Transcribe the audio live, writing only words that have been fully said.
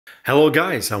Hello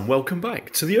guys and welcome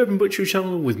back to the Urban Butchery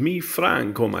Channel with me,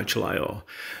 Franco Macellaio.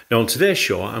 Now on today's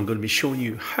show I'm going to be showing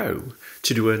you how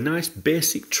to do a nice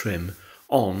basic trim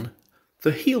on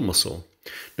the heel muscle.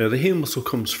 Now the heel muscle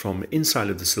comes from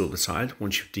inside of the silverside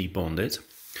once you've deboned it.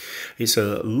 It's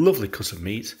a lovely cut of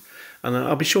meat and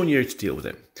I'll be showing you how to deal with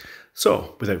it.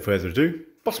 So without further ado,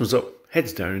 bottoms up,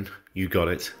 heads down, you got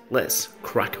it, let's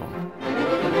crack on.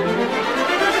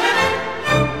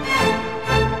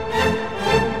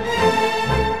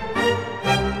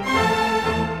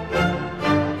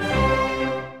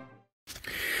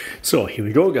 So here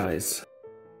we go guys,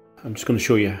 I'm just going to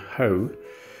show you how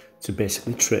to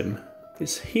basically trim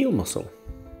this heel muscle.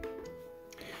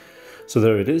 So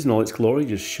there it is in all its glory,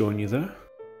 just showing you there.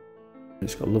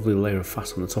 It's got a lovely layer of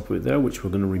fat on the top of it there, which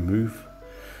we're going to remove.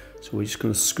 So we're just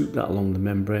going to scoop that along the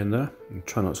membrane there and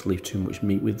try not to leave too much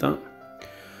meat with that.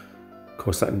 Of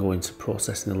course that can go into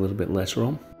processing a little bit later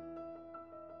on.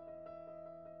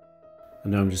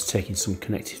 And now I'm just taking some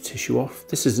connective tissue off.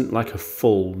 This isn't like a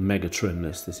full mega trim,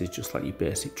 this is just like your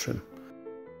basic trim.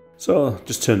 So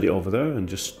just turned it over there and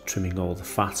just trimming all the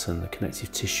fat and the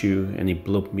connective tissue, any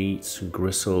blood meats,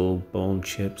 gristle, bone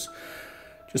chips.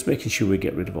 Just making sure we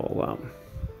get rid of all that.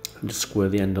 And just square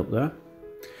the end up there.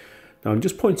 Now I'm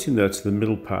just pointing there to the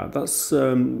middle part. That's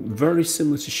very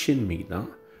similar to shin meat, that.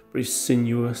 Very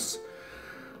sinuous,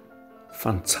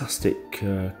 fantastic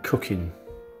cooking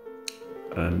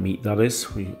meat that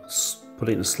is. We put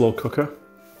it in a slow cooker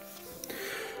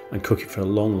and cook it for a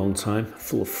long time,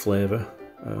 full of flavour,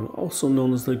 also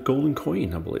known as the golden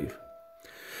coin, I believe.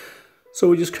 So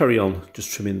we just carry on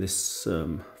just trimming this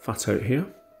fat out here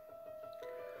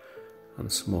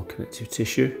and some more connective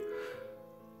tissue.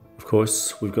 Of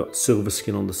course we've got silver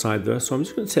skin on the side there, so I'm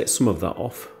just going to take some of that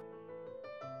off.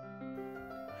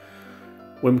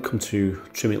 When we come to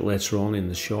trim it later on in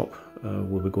the shop,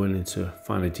 we'll be going into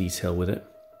finer detail with it.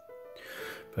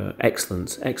 But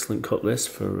excellent cut this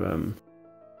for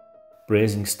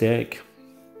braising steak,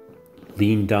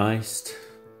 lean diced,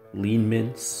 lean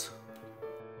mince.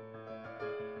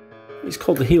 It's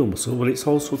called the heel muscle, but it's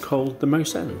also called the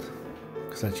mouse end,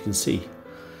 because as you can see,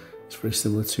 it's very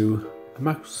similar to a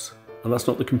mouse. And that's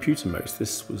not the computer mouse.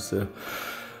 This was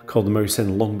called the mouse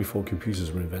end long before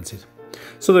computers were invented.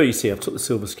 So there you see, I've took the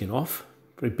silver skin off,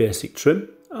 very basic trim,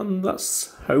 and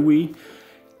that's how we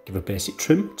give a basic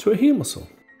trim to a heel muscle.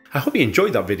 I hope you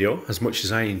enjoyed that video as much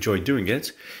as I enjoyed doing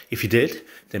it. If you did,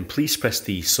 then please press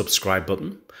the subscribe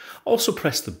button. Also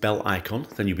press the bell icon,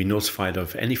 then you'll be notified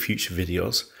of any future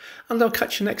videos. And I'll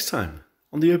catch you next time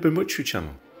on the Urban Butchery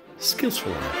Channel. Skills for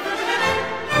life.